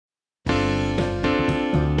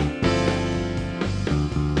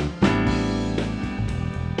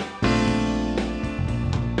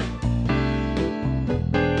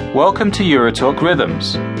Welcome to EuroTalk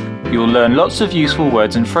Rhythms. You'll learn lots of useful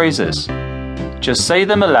words and phrases. Just say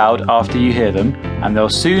them aloud after you hear them, and they'll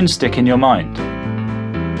soon stick in your mind.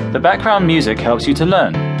 The background music helps you to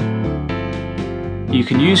learn. You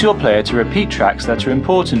can use your player to repeat tracks that are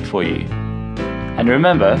important for you. And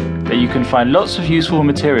remember that you can find lots of useful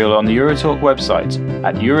material on the EuroTalk website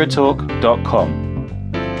at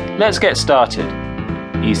eurotalk.com. Let's get started.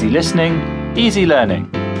 Easy listening, easy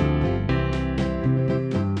learning.